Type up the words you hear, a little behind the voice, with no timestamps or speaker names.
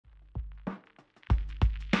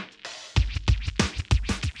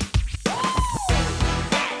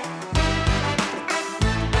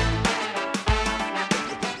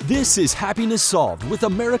This is Happiness Solved with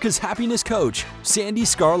America's happiness coach, Sandy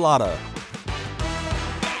Scarlatta.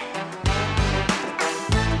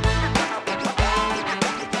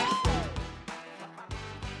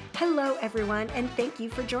 Hello, everyone, and thank you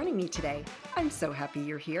for joining me today. I'm so happy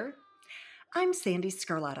you're here. I'm Sandy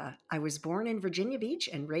Scarlatta. I was born in Virginia Beach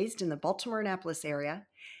and raised in the Baltimore-Annapolis area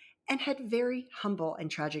and had very humble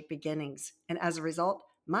and tragic beginnings. And as a result,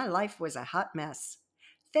 my life was a hot mess.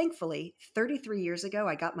 Thankfully, 33 years ago,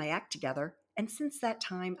 I got my act together. And since that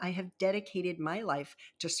time, I have dedicated my life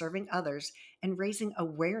to serving others and raising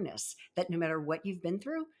awareness that no matter what you've been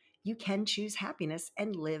through, you can choose happiness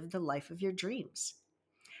and live the life of your dreams.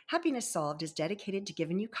 Happiness Solved is dedicated to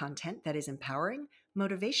giving you content that is empowering,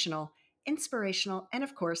 motivational, inspirational, and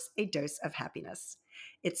of course, a dose of happiness.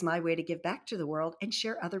 It's my way to give back to the world and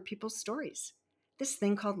share other people's stories. This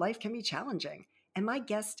thing called life can be challenging, and my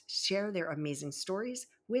guests share their amazing stories,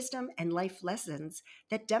 wisdom, and life lessons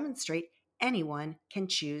that demonstrate anyone can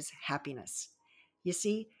choose happiness. You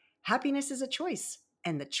see, happiness is a choice,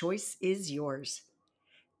 and the choice is yours.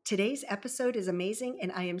 Today's episode is amazing,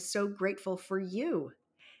 and I am so grateful for you.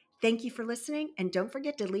 Thank you for listening, and don't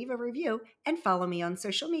forget to leave a review and follow me on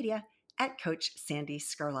social media at Coach Sandy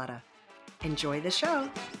Scarlatta. Enjoy the show.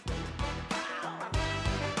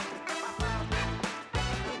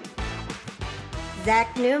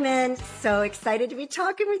 Zach Neman, so excited to be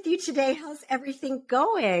talking with you today. How's everything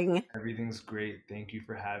going? Everything's great. Thank you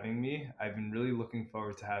for having me. I've been really looking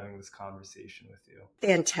forward to having this conversation with you.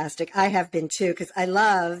 Fantastic. I have been too, because I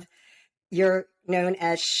love you're known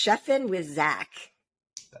as Chefin' with Zach.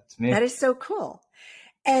 That's me. That is so cool.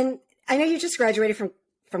 And I know you just graduated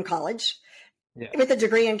from college with a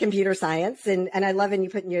degree in computer science. And I love when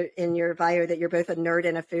you put in your bio that you're both a nerd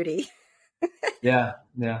and a foodie. Yeah.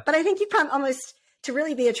 But I think you probably almost, to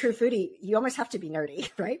really be a true foodie, you almost have to be nerdy,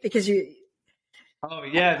 right? Because you... Oh,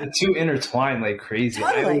 yeah. The two intertwine like crazy.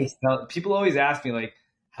 Totally. People always ask me, like,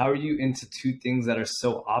 how are you into two things that are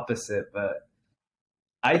so opposite? But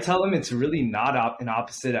I tell them it's really not an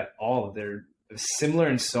opposite at all. They're similar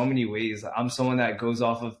in so many ways. I'm someone that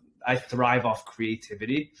I thrive off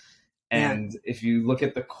creativity. And if you look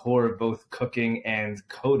at the core of both cooking and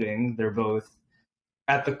coding, they're both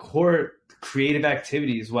at the core creative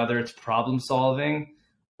activities, whether it's problem solving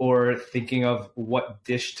or thinking of what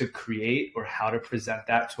dish to create or how to present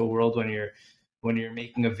that to a world when you're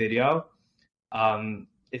making a video.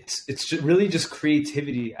 It's really just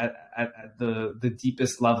creativity at the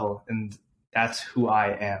deepest level. And that's who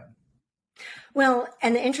I am. Well,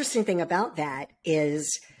 and the interesting thing about that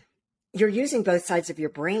is you're using both sides of your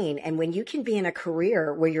brain. And when you can be in a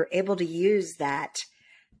career where you're able to use that,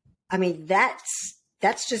 I mean,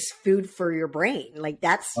 that's just food for your brain. Like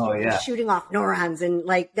you're shooting off neurons, and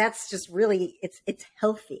like, that's just really, it's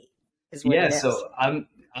healthy is what it is. So I'm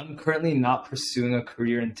currently not pursuing a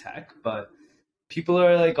career in tech, but people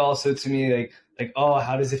are like also to me like, oh,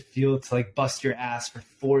 how does it feel to like bust your ass for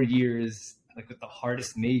 4 years, like with the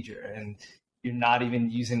hardest major, and you're not even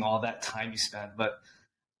using all that time you spent. But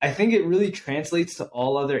I think it really translates to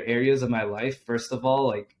all other areas of my life. First of all,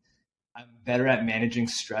 like, I'm better at managing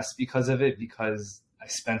stress because of it, because I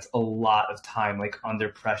spent a lot of time like under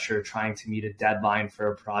pressure trying to meet a deadline for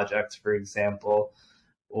a project, for example,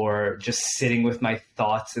 or just sitting with my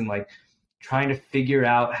thoughts and like trying to figure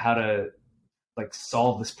out how to like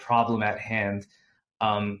solve this problem at hand.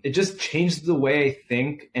 It just changed the way I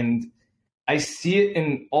think, and I see it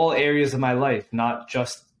in all areas of my life, not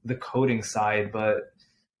just the coding side, but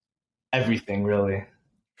everything really.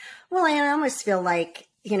 Well, I almost feel like,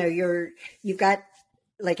 you've got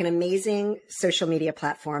like an amazing social media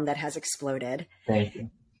platform that has exploded. Thank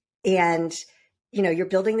you. And, you're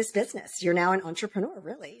building this business. You're now an entrepreneur,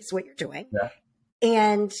 really, is what you're doing. Yeah.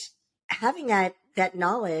 And having that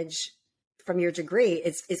knowledge from your degree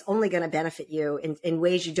is only going to benefit you in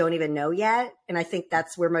ways you don't even know yet. And I think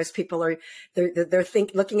that's where most people are, they're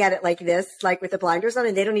looking at it like this, like with the blinders on,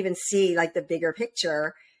 and they don't even see like the bigger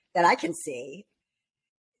picture that I can see.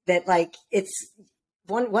 That like, it's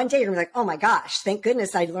one day you're gonna be like, oh my gosh, thank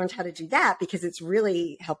goodness I learned how to do that, because it's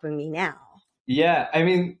really helping me now. Yeah. I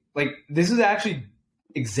mean, like, this was actually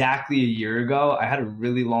exactly a year ago. I had a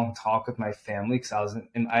really long talk with my family because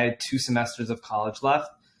I had 2 semesters of college left.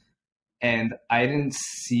 And I didn't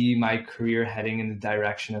see my career heading in the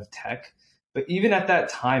direction of tech. But even at that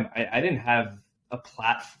time, I didn't have a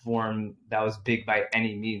platform that was big by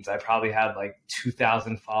any means. I probably had like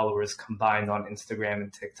 2,000 followers combined on Instagram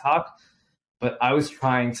and TikTok. But I was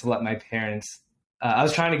trying to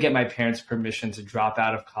get my parents' permission to drop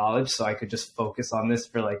out of college so I could just focus on this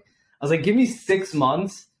for like, I was like, give me 6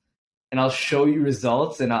 months and I'll show you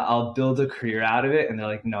results and I'll build a career out of it. And they're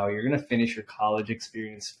like, no, you're going to finish your college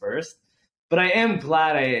experience first. But I am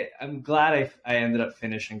glad I ended up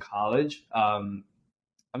finishing college. I'm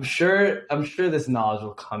sure this knowledge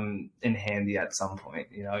will come in handy at some point.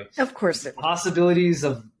 Of course it will. Possibilities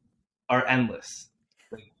are endless.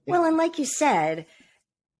 Well, and like you said,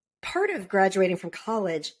 part of graduating from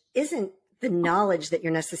college isn't the knowledge that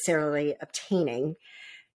you're necessarily obtaining,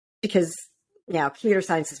 because now computer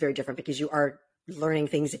science is very different because you are learning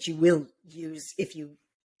things that you will use if you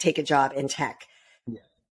take a job in tech. Yeah.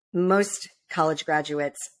 Most college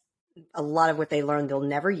graduates, a lot of what they learn, they'll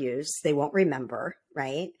never use. They won't remember,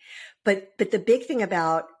 right? But the big thing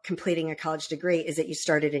about completing a college degree is that you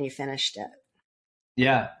started and you finished it.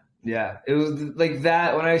 Yeah. Yeah. It was like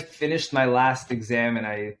that when I finished my last exam and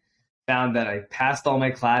I found that I passed all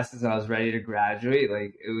my classes and I was ready to graduate.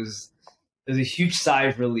 Like it was a huge sigh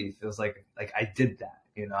of relief. It was like I did that,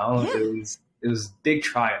 Yeah. It was big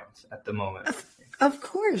triumph at the moment. Of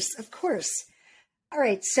course. All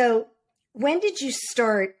right. So when did you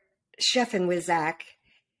start chefing with Zach,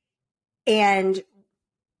 and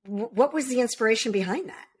what was the inspiration behind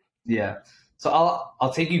that? Yeah. So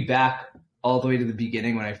I'll take you back all the way to the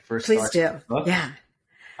beginning when I first Please started to cook. Yeah.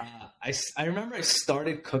 I remember I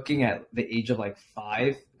started cooking at the age of like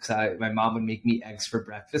 5 because my mom would make me eggs for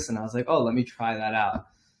breakfast, and I was like, oh, let me try that out.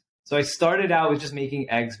 So I started out with just making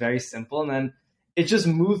eggs, very simple, and then it just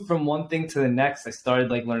moved from one thing to the next. I started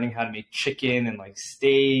like learning how to make chicken and like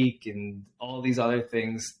steak and all these other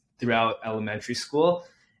things throughout elementary school.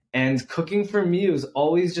 And cooking for me was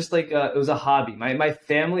always just like it was a hobby. My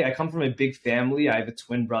family, I come from a big family. I have a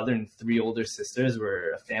twin brother and 3 older sisters.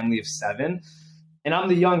 We're a family of 7. And I'm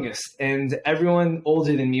the youngest, and everyone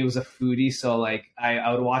older than me was a foodie. So like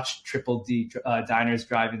I would watch Triple D, Diners,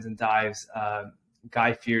 Drive-Ins, and Dives,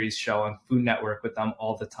 Guy Fieri's show on Food Network with them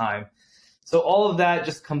all the time. So all of that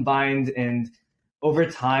just combined, and over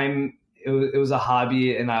time, it was a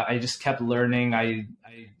hobby, and I just kept learning. I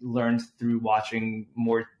learned through watching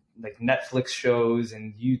more like Netflix shows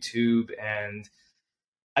and YouTube, and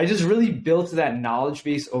I just really built that knowledge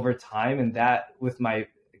base over time, and that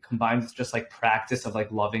combined with just like practice of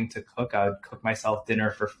like loving to cook. I would cook myself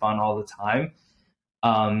dinner for fun all the time.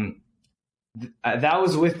 That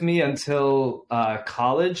was with me until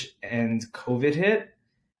college and COVID hit.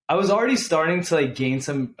 I was already starting to like gain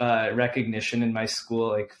some recognition in my school,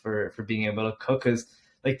 like for being able to cook, because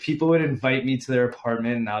like people would invite me to their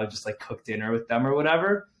apartment and I would just like cook dinner with them or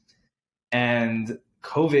whatever. And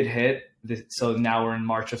COVID hit, so now we're in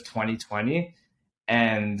March of 2020,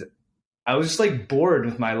 and I was just like bored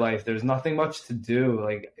with my life. There's nothing much to do.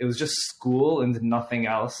 Like it was just school and nothing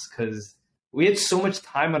else, because we had so much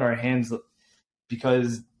time on our hands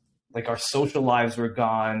because like our social lives were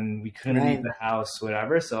gone. We couldn't leave the house,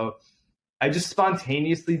 whatever. So I just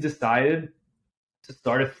spontaneously decided to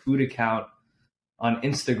start a food account on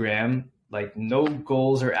Instagram, like no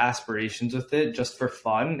goals or aspirations with it, just for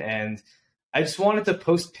fun. And I just wanted to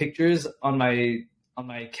post pictures on my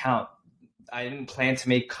account. I didn't plan to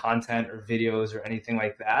make content or videos or anything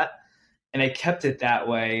like that. And I kept it that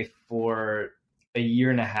way for a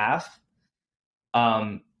year and a half.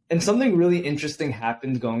 And something really interesting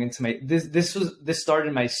happened going into this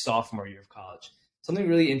started my sophomore year of college. Something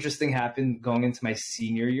really interesting happened going into my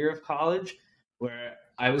senior year of college, where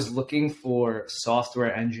I was looking for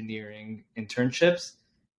software engineering internships,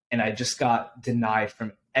 and I just got denied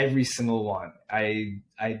from every single one. I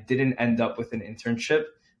didn't end up with an internship.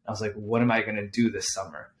 I was like, what am I going to do this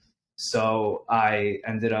summer? So I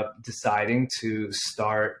ended up deciding to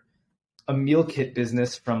start a meal kit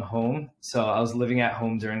business from home. So I was living at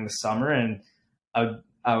home during the summer, and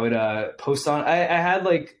I would post on. I had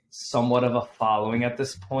like somewhat of a following at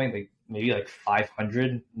this point, like maybe like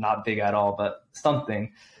 500, not big at all, but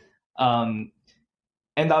something. And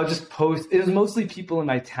I would just post. It was mostly people in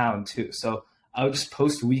my town too. So I would just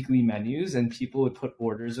post weekly menus, and people would put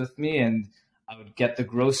orders with me, and I would get the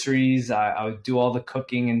groceries. I would do all the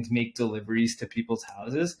cooking and make deliveries to people's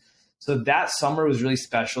houses. So that summer was really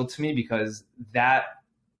special to me because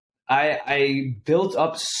I built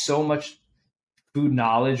up so much food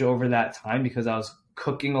knowledge over that time, because I was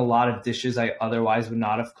cooking a lot of dishes I otherwise would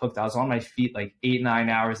not have cooked. I was on my feet like 8-9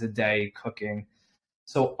 hours a day cooking.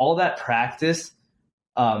 So all that practice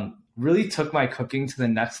really took my cooking to the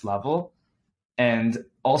next level. And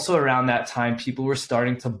also around that time, people were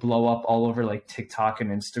starting to blow up all over like TikTok and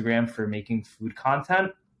Instagram for making food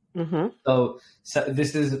content. Mm-hmm. So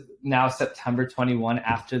this is now September 21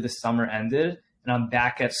 after the summer ended, and I'm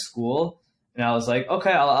back at school, and I was like,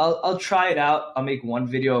 okay, I'll try it out. I'll make one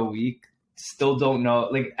video a week. Still don't know.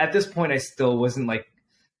 Like at this point, I still wasn't like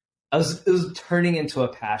it was turning into a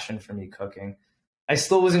passion for me, cooking. I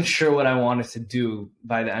still wasn't sure what I wanted to do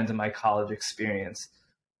by the end of my college experience,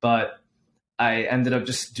 but I ended up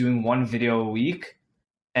just doing one video a week,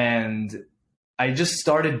 and I just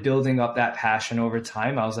started building up that passion over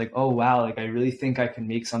time. I was like, oh wow, like I really think I can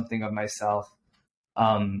make something of myself.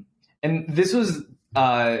 And this was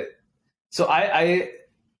so I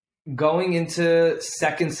going into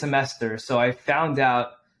second semester. So I found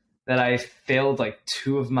out that I failed like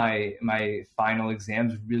two of my final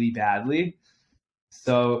exams really badly.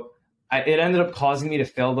 So it ended up causing me to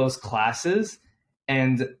fail those classes.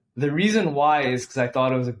 And the reason why is because I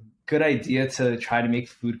thought it was a good idea to try to make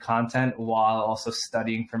food content while also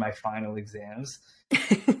studying for my final exams.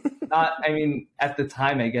 I mean, at the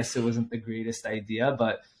time, I guess it wasn't the greatest idea,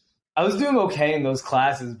 but I was doing okay in those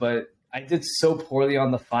classes, but I did so poorly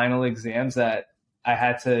on the final exams that I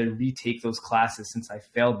had to retake those classes since I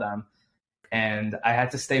failed them. And I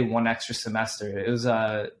had to stay one extra semester. It was,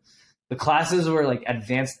 the classes were like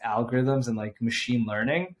advanced algorithms and like machine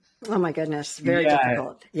learning. Oh my goodness. Very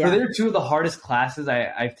difficult. Yeah. So they're two of the hardest classes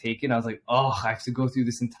I've taken. I was like, oh, I have to go through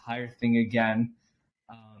this entire thing again.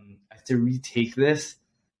 I have to retake this.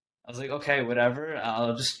 I was like, okay, whatever.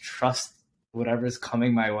 I'll just trust whatever is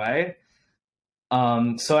coming my way.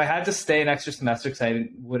 So I had to stay an extra semester because I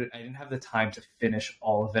didn't have the time to finish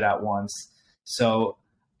all of it at once. So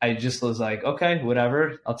I just was like, okay,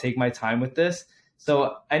 whatever. I'll take my time with this.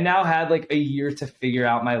 So I now had like a year to figure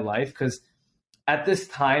out my life, because at this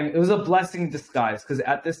time, it was a blessing in disguise, because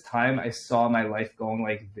at this time I saw my life going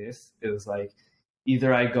like this. It was like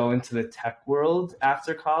either I go into the tech world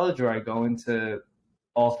after college or I go into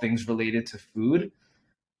all things related to food.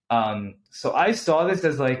 So I saw this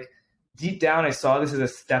as like, deep down, I saw this as a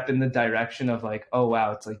step in the direction of like, oh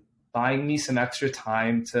wow, it's like buying me some extra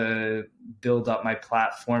time to build up my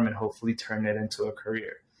platform and hopefully turn it into a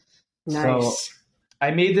career. Nice. So I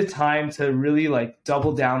made the time to really like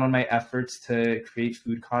double down on my efforts to create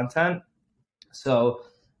food content. So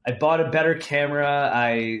I bought a better camera.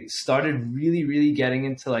 I started really, really getting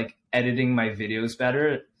into like editing my videos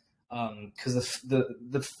better. Because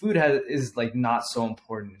the food is like not so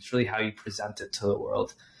important. It's really how you present it to the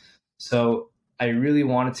world. So I really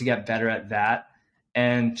wanted to get better at that,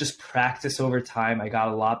 and just practice over time. I got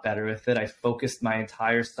a lot better with it. I focused my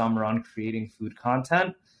entire summer on creating food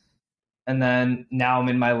content. And then now I'm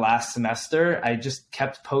in my last semester. I just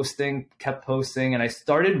kept posting, and I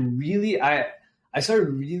started really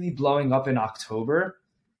blowing up in October.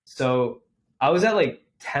 So I was at like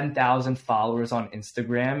 10,000 followers on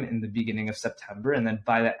Instagram in the beginning of September. And then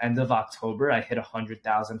by the end of October, I hit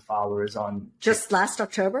 100,000 followers on. Just last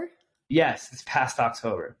October? Yes, it's past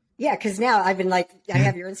October. Yeah, because now I've been like, I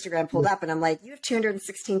have your Instagram pulled up and I'm like, you have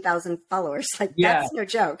 216,000 followers. Like, that's no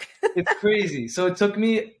joke. It's crazy. So it took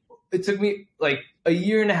me like a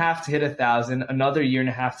year and a half to hit 1,000, another year and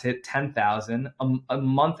a half to hit 10,000, a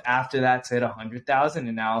month after that to hit 100,000.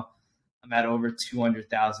 And now I'm at over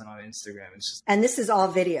 200,000 on Instagram. And this is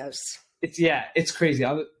all videos. It's crazy.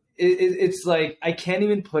 It's like, I can't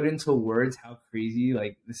even put into words how crazy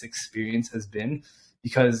like this experience has been,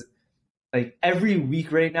 because like every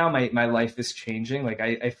week right now, my life is changing. Like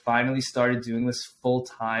I finally started doing this full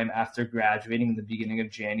time after graduating in the beginning of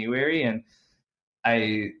January. And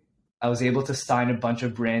I was able to sign a bunch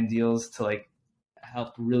of brand deals to like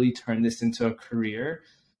help really turn this into a career.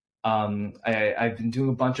 I've been doing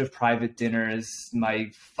a bunch of private dinners.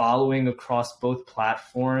 My following across both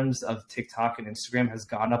platforms of TikTok and Instagram has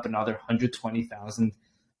gone up another 120,000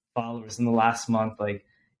 followers in the last month. Like,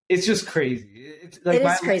 it's just crazy. It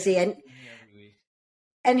is crazy.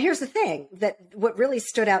 And here's the thing, that what really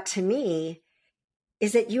stood out to me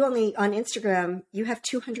is that you only on Instagram, you have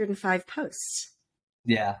 205 posts.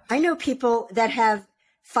 Yeah. I know people that have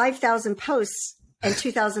 5,000 posts and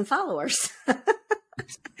 2,000 followers.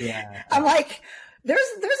 Yeah. I'm like, there's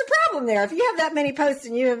a problem there. If you have that many posts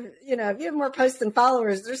and if you have more posts than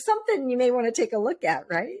followers, there's something you may want to take a look at,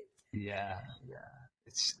 right? Yeah.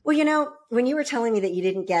 Well, when you were telling me that you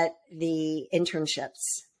didn't get the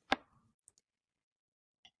internships,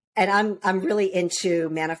 and I'm really into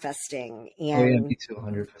manifesting and me too,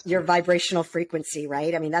 100%. Your vibrational frequency,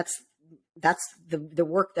 right? I mean, that's the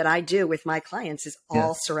work that I do with my clients is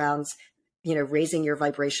all surrounds, raising your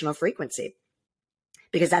vibrational frequency,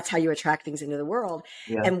 because that's how you attract things into the world.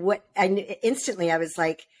 Yeah. And instantly I was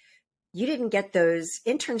like, you didn't get those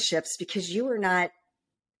internships because you were not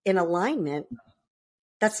in alignment.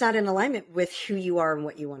 That's not in alignment with who you are and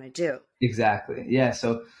what you want to do. Exactly. Yeah.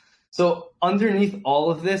 So underneath all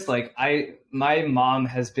of this, like my mom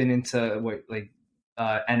has been into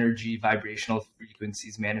energy, vibrational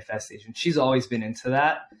frequencies, manifestation. She's always been into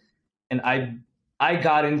that. and I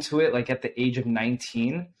got into it like at the age of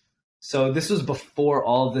 19. So this was before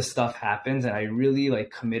all of this stuff happens, and I really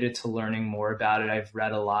like committed to learning more about it. I've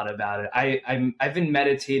read a lot about it. I've been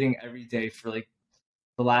meditating every day for like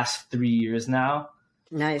the last 3 years now.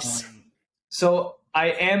 Nice. So I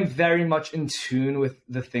am very much in tune with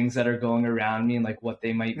the things that are going around me and like what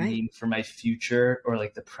they might mean for my future or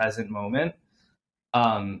like the present moment.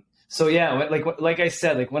 So yeah, like I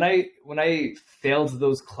said, like when I failed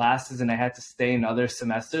those classes and I had to stay another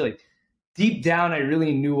semester, like deep down I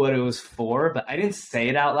really knew what it was for, but I didn't say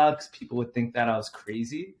it out loud because people would think that I was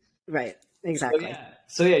crazy. Right. Exactly.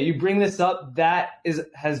 So yeah, you bring this up. That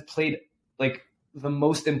has played like the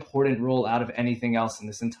most important role out of anything else in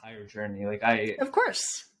this entire journey. Like of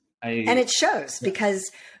course, and it shows because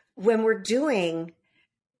when we're doing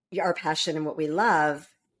our passion and what we love,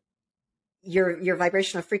 your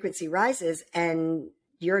vibrational frequency rises, and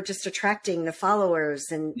you're just attracting the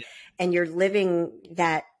followers, and you're living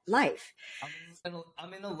that life.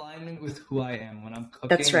 I'm in alignment with who I am when I'm cooking.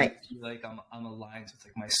 That's right. I feel like I'm aligned with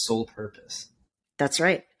like my soul purpose. That's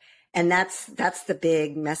right. And that's the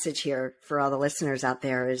big message here for all the listeners out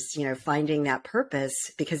there is, finding that purpose,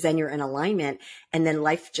 because then you're in alignment and then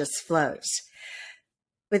life just flows.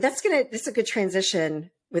 But this is a good transition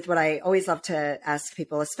with what I always love to ask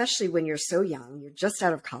people, especially when you're so young, you're just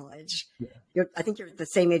out of college. Yeah. I think you're the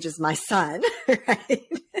same age as my son, right?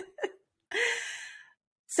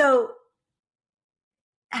 So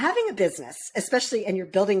having a business, especially, and you're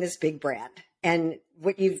building this big brand, and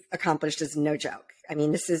what you've accomplished is no joke. I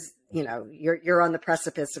mean, this is, you're on the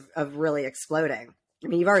precipice of really exploding. I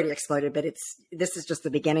mean, you've already exploded, but this is just the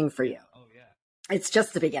beginning for you. Oh yeah. It's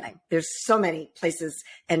just the beginning. There's so many places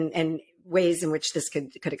and ways in which this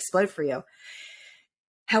could explode for you.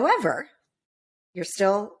 However, you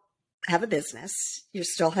still have a business. You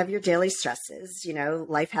still have your daily stresses.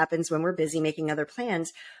 Life happens when we're busy making other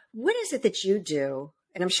plans. What is it that you do?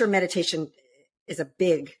 And I'm sure meditation is a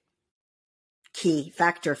big key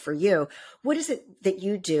factor for you. What is it that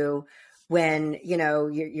you do when,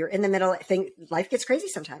 you're in the middle? Life gets crazy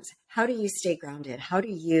sometimes. How do you stay grounded? How do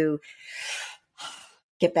you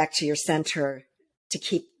get back to your center to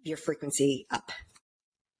keep your frequency up?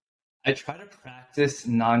 I try to practice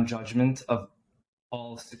non-judgment of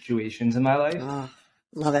all situations in my life. Oh,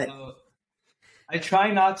 love it. So I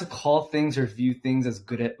try not to call things or view things as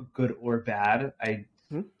good or bad. I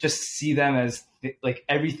just see them as like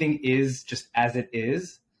everything is just as it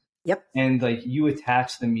is. Yep. And like you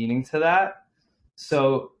attach the meaning to that.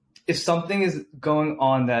 So if something is going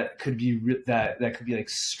on that could be that could be like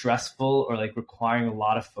stressful or like requiring a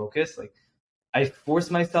lot of focus, like I force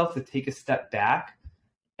myself to take a step back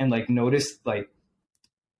and like notice like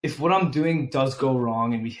if what I'm doing does go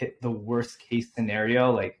wrong and we hit the worst case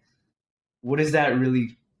scenario, like what is that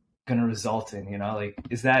really going to result in? Like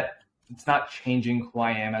it's not changing who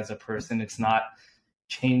I am as a person. It's not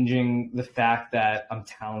changing the fact that I'm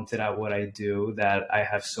talented at what I do, that I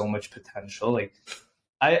have so much potential. Like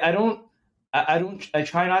I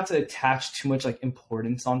try not to attach too much like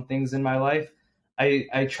importance on things in my life.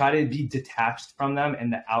 I try to be detached from them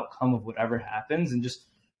and the outcome of whatever happens and just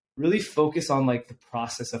really focus on like the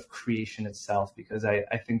process of creation itself, because I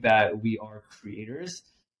think that we are creators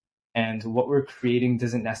and what we're creating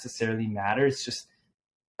doesn't necessarily matter. It's just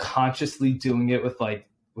consciously doing it with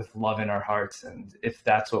love in our hearts. And if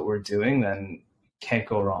that's what we're doing, then can't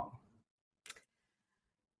go wrong.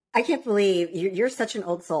 I can't believe you're such an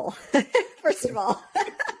old soul. First of all,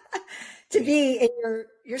 to be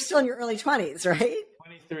you're still in your early 20s, right?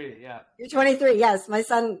 23. Yeah. You're 23. Yes. My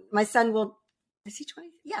son is he 20?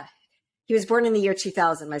 Yeah. He was born in the year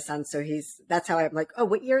 2000, my son. So that's how I'm like, oh,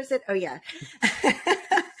 what year is it? Oh yeah.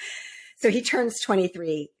 So he turns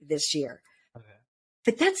 23 this year. Okay.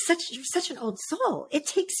 But you're such an old soul. It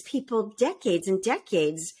takes people decades and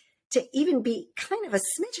decades to even be kind of a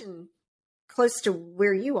smidgen close to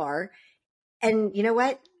where you are. And you know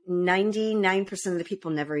what? 99% of the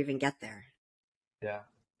people never even get there. Yeah.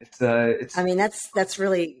 It's I mean, that's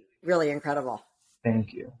really, really incredible.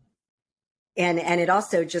 Thank you. And it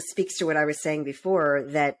also just speaks to what I was saying before,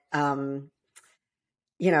 that,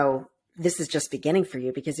 this is just beginning for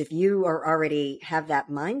you, because if you are already have that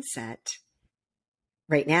mindset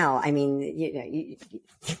right now, I mean,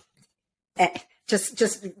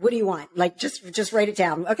 just what do you want? Like, just write it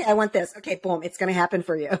down. Okay. I want this. Okay. Boom. It's going to happen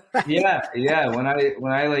for you. Right? Yeah. Yeah. When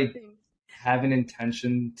I like have an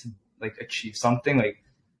intention to like achieve something, like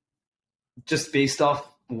just based off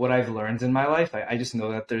what I've learned in my life, I just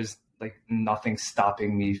know that there's like nothing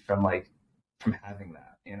stopping me from having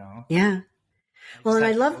that, Yeah. Well, and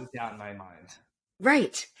I love down my mind.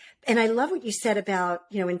 Right. And I love what you said about,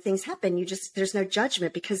 when things happen, there's no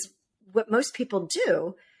judgment, because what most people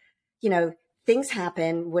do, things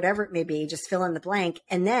happen, whatever it may be, just fill in the blank.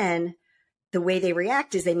 And then the way they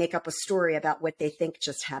react is they make up a story about what they think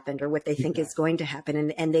just happened or what they think is going to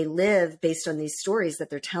happen. And they live based on these stories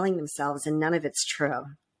that they're telling themselves, and none of it's true.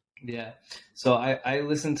 Yeah. So I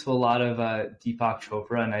listen to a lot of Deepak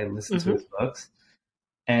Chopra, and I listen to his books.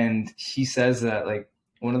 And he says that like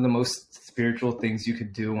one of the most spiritual things you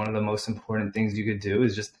could do, one of the most important things you could do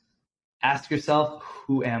is just ask yourself,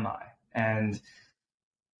 who am I? And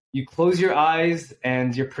you close your eyes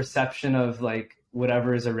and your perception of like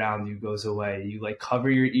whatever is around you goes away. You like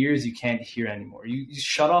cover your ears, you can't hear anymore. You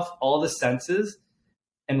shut off all the senses.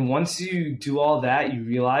 And once you do all that, you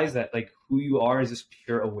realize that like who you are is just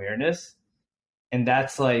pure awareness. And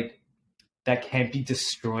that's like, that can't be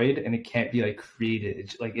destroyed and it can't be like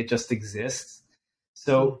created. It just exists.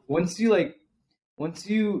 So once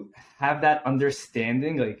you have that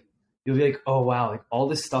understanding, like you'll be like, oh wow, like all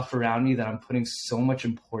this stuff around me that I'm putting so much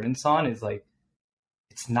importance on is like,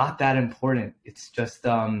 it's not that important. It's just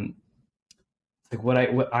like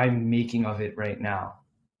what I'm making of it right now.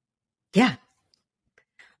 Yeah.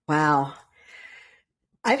 Wow.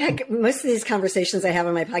 I've had most of these conversations I have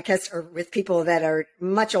on my podcast are with people that are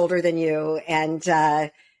much older than you and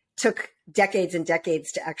took decades and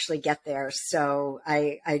decades to actually get there. So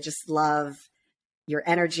I just love your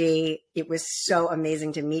energy. It was so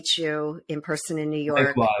amazing to meet you in person in New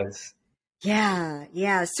York. Likewise. Yeah.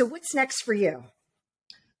 Yeah. So what's next for you?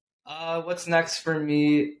 What's next for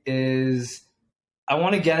me is I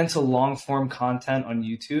want to get into long form content on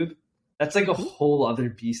YouTube. That's like a whole other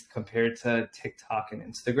beast compared to TikTok and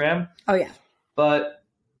Instagram. Oh yeah. But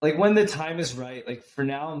like when the time is right, like for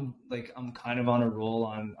now, I'm kind of on a roll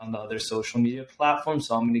on the other social media platforms.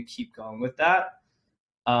 So I'm going to keep going with that.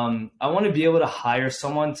 I want to be able to hire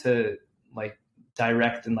someone to like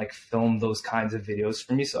direct and like film those kinds of videos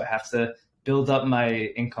for me. So I have to build up my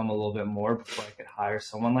income a little bit more before I could hire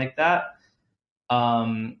someone like that.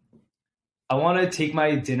 I want to take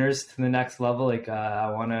my dinners to the next level. Like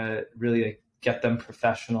I want to really like get them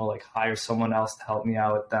professional, like hire someone else to help me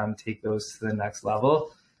out with them, take those to the next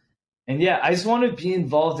level. And yeah, I just want to be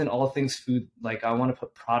involved in all things food. Like I want to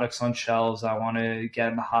put products on shelves. I want to get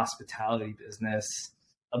in the hospitality business.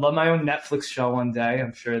 I'd love my own Netflix show one day.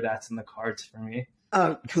 I'm sure that's in the cards for me.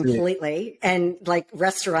 Oh, completely. And like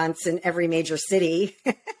restaurants in every major city.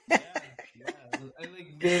 Yeah.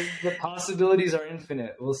 Like the possibilities are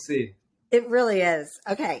infinite. We'll see. It really is.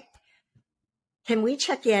 Okay. Can we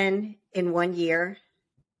check in 1 year?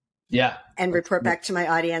 Yeah. And report back to my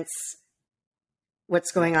audience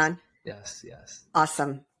what's going on? Yes.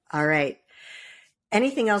 Awesome. All right.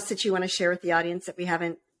 Anything else that you want to share with the audience that we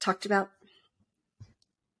haven't talked about?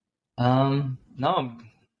 No,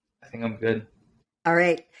 I think I'm good. All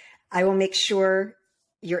right. I will make sure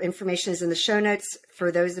your information is in the show notes.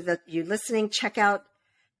 For those of you listening, check out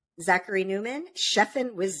Zachary Neman,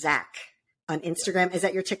 Chefin' with Zach on Instagram. Is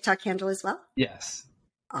that your TikTok handle as well? Yes.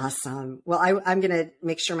 Awesome. Well, I'm going to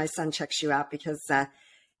make sure my son checks you out because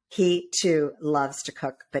he too loves to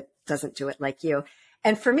cook, but doesn't do it like you.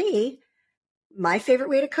 And for me, my favorite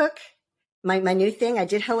way to cook, my new thing, I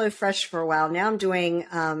did HelloFresh for a while. Now I'm doing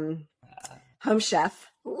Home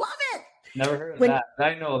Chef. Love it. Never heard of that.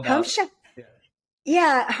 I know about Home Chef.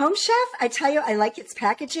 Yeah, Home Chef, I tell you, I like its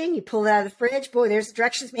packaging. You pull it out of the fridge. Boy, there's the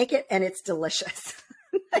directions, make it, and it's delicious.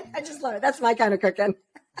 I just love it. That's my kind of cooking.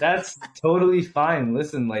 That's totally fine.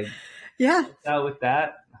 Listen, like, yeah, out with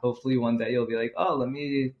that. Hopefully one day you'll be like, oh, let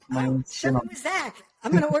me put my own Chef with Zach.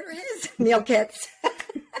 I'm going to order his meal kits.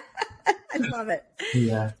 I love it.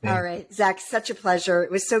 Yeah. All right, Zach, such a pleasure. It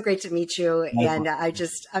was so great to meet you. And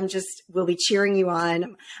we'll be cheering you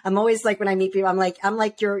on. I'm always like, when I meet people, I'm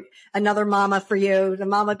like you're another mama for you, the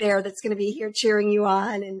mama bear that's going to be here cheering you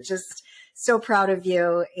on, and just so proud of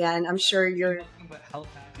you. And I'm sure you're nothing but health,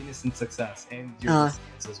 happiness, and success, and your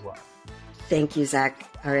business as well. Thank you, Zach.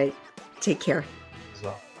 All right. Take care. As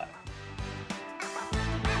well. Bye.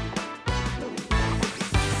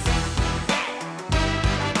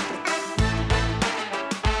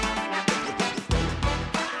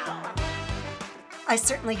 I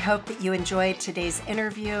certainly hope that you enjoyed today's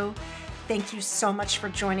interview. Thank you so much for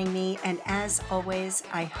joining me. And as always,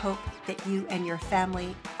 I hope that you and your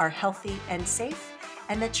family are healthy and safe,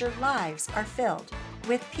 and that your lives are filled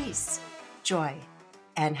with peace, joy,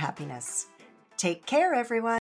 and happiness. Take care, everyone.